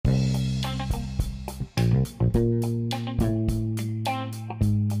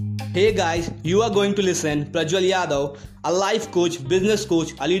Hey guys, you are going to listen Prajwal Yadav, a life coach, business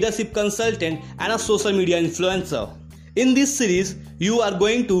coach, a leadership consultant and a social media influencer. In this series, you are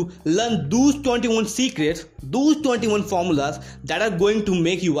going to learn those 21 secrets, those 21 formulas that are going to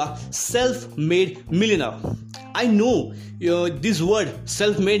make you a self-made millionaire. I know this word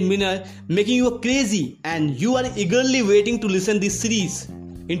self-made millionaire making you crazy and you are eagerly waiting to listen this series.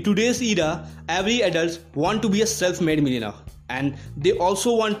 In today's era, every adult want to be a self-made millionaire. And they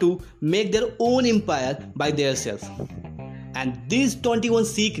also want to make their own empire by themselves. And these 21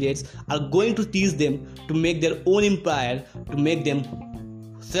 secrets are going to teach them to make their own empire, to make them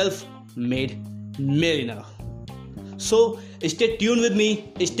self-made millionaire. So stay tuned with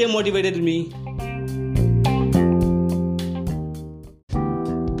me, stay motivated with me.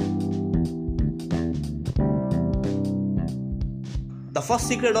 The first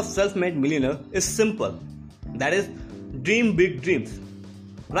secret of self-made millionaire is simple. That is, dream big dreams.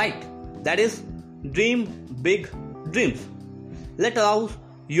 Right, that is, dream big dreams. Allow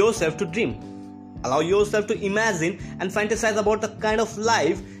yourself to dream. Allow yourself to imagine and fantasize about the kind of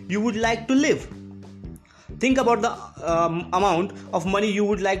life you would like to live. Think about the amount of money you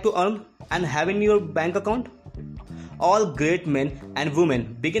would like to earn and have in your bank account. All great men and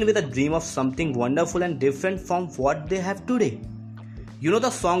women begin with a dream of something wonderful and different from what they have today. You know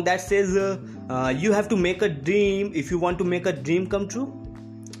the song that says, you have to make a dream if you want to make a dream come true?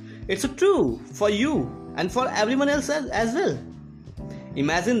 It's true for you and for everyone else as well.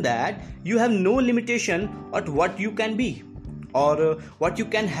 Imagine that you have no limitation on what you can be or what you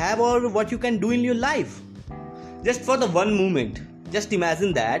can have or what you can do in your life. Just for the one moment, just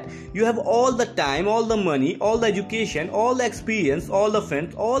imagine that you have all the time, all the money, all the education, all the experience, all the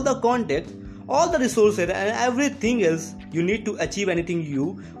friends, all the contacts, all the resources and everything else you need to achieve anything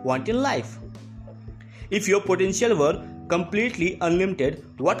you want in life. If your potential were completely unlimited,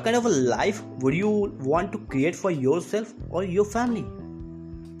 what kind of a life would you want to create for yourself or your family?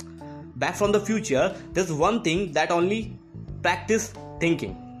 Back from the future, there's one thing that only practice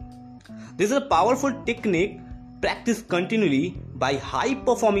thinking. This is a powerful technique practiced continually by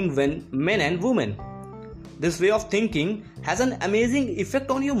high-performing men and women. This way of thinking has an amazing effect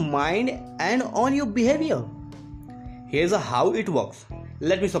on your mind and on your behavior. Here's how it works.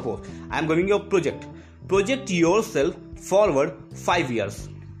 Let me suppose I am giving you a project. Project yourself forward 5 years.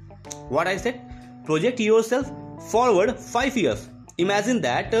 What I said? Project yourself forward 5 years. Imagine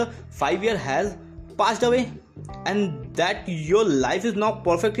that 5 years has passed away and that your life is now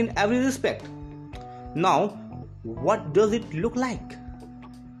perfect in every respect. Now, what does it look like?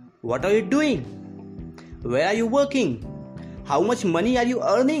 What are you doing? Where are you working? How much money are you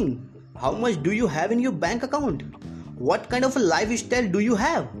earning? How much do you have in your bank account? What kind of a lifestyle do you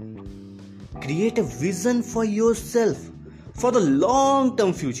have? Create a vision for yourself for the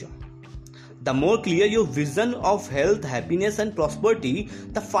long-term future. The more clear your vision of health, happiness and prosperity,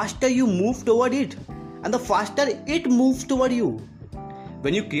 the faster you move toward it and the faster it moves toward you.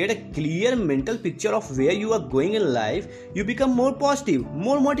 When you create a clear mental picture of where you are going in life, you become more positive,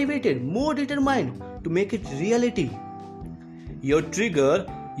 more motivated, more determined to make it reality. You trigger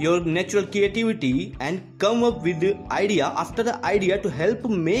your natural creativity and come up with the idea after the idea to help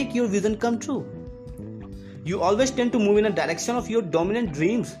make your vision come true. You always tend to move in a direction of your dominant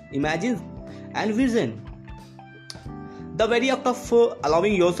dreams, imagine and vision. The very act of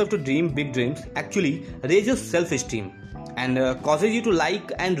allowing yourself to dream big dreams actually raises self-esteem and causes you to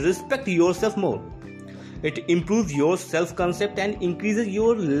like and respect yourself more. It improves your self-concept and increases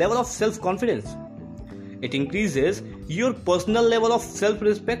your level of self-confidence. It increases your personal level of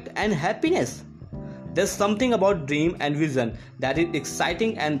self-respect and happiness. There's something about dream and vision that is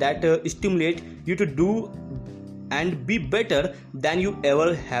exciting and that stimulates you to do and be better than you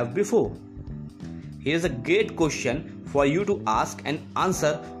ever have before. Here's a great question for you to ask and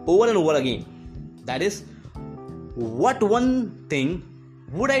answer over and over again. That is, what one thing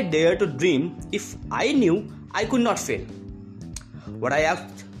would I dare to dream if I knew I could not fail? What I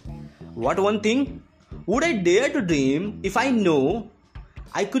asked, what one thing would I dare to dream if I know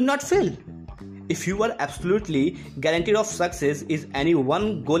I could not fail? If you were absolutely guaranteed of success is any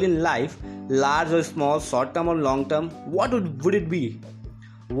one goal in life, large or small, short term or long term, what would it be?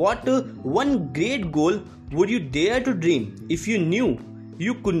 What one great goal would you dare to dream if you knew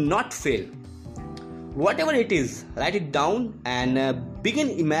you could not fail? Whatever it is, write it down and begin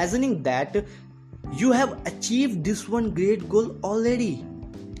imagining that you have achieved this one great goal already.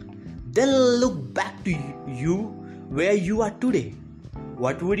 Then look back to you where you are today.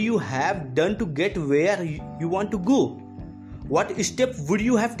 What would you have done to get where you want to go? What step would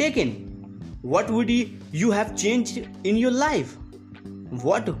you have taken? what would you have changed in your life?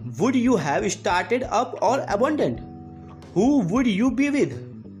 What would you have started up or abandoned? Who would you be with?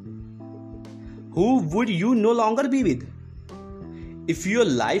 Who would you no longer be with? If your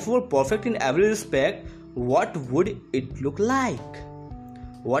life were perfect in every respect, what would it look like?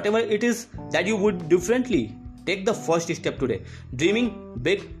 Whatever it is that you would differently, take the first step today. Dreaming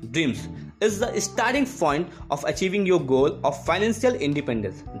big dreams is the starting point of achieving your goal of financial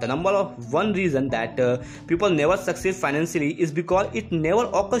independence. The number of one reason that people never succeed financially is because it never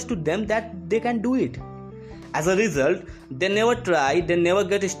occurs to them that they can do it. As a result, they never try, they never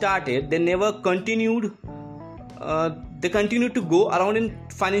get started, they never continued. They continue to go around in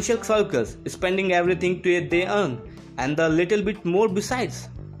financial circles, spending everything they earn and a little bit more besides.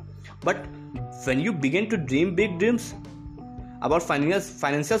 But when you begin to dream big dreams about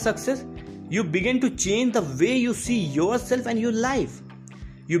financial success, you begin to change the way you see yourself and your life.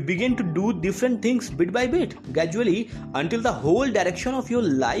 You begin to do different things bit by bit, gradually, until the whole direction of your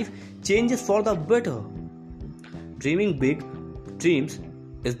life changes for the better. Dreaming big dreams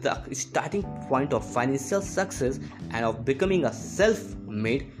is the starting point of financial success and of becoming a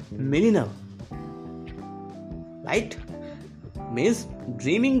self-made millionaire. Right? Means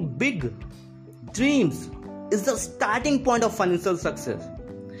dreaming big dreams is the starting point of financial success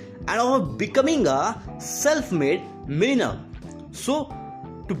and of becoming a self-made millionaire. So,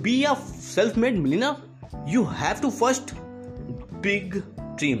 to be a self-made millionaire, you have to first big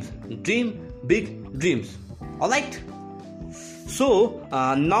dreams. Dream big dreams. Alright? So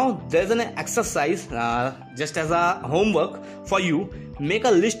now there's an exercise just as a homework for you. Make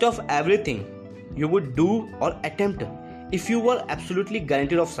a list of everything you would do or attempt if you were absolutely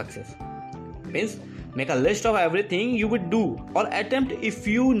guaranteed of success. Means make a list of everything you would do or attempt if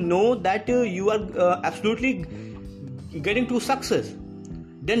you know that you are absolutely getting to success.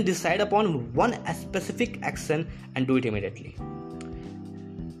 Then decide upon one specific action and do it immediately.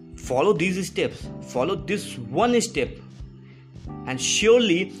 Follow these steps. Follow this one step, and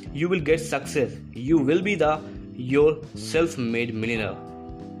surely you will get success. You will be your self-made millionaire.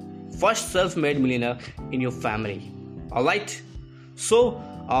 First self-made millionaire in your family. Alright? So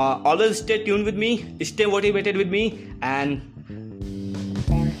always stay tuned with me, stay motivated with me, and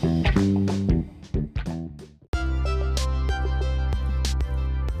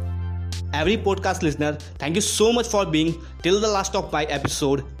every podcast listener, thank you so much for being till the last of my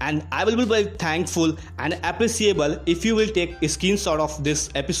episode, and I will be very thankful and appreciable if you will take a screenshot of this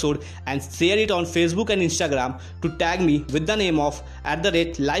episode and share it on Facebook and Instagram to tag me with the name of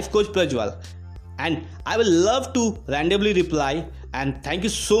 @LifeCoachPrajwal, and I will love to randomly reply. And thank you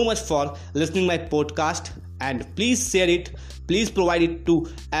so much for listening my podcast, and please share it, please provide it to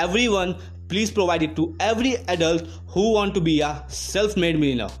everyone, please provide it to every adult who want to be a self-made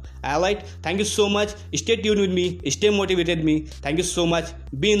millionaire. Alright, thank you so much. Stay tuned with me, stay motivated with me. Thank you so much.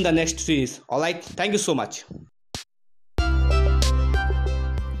 Be in the next series. Alright, thank you so much.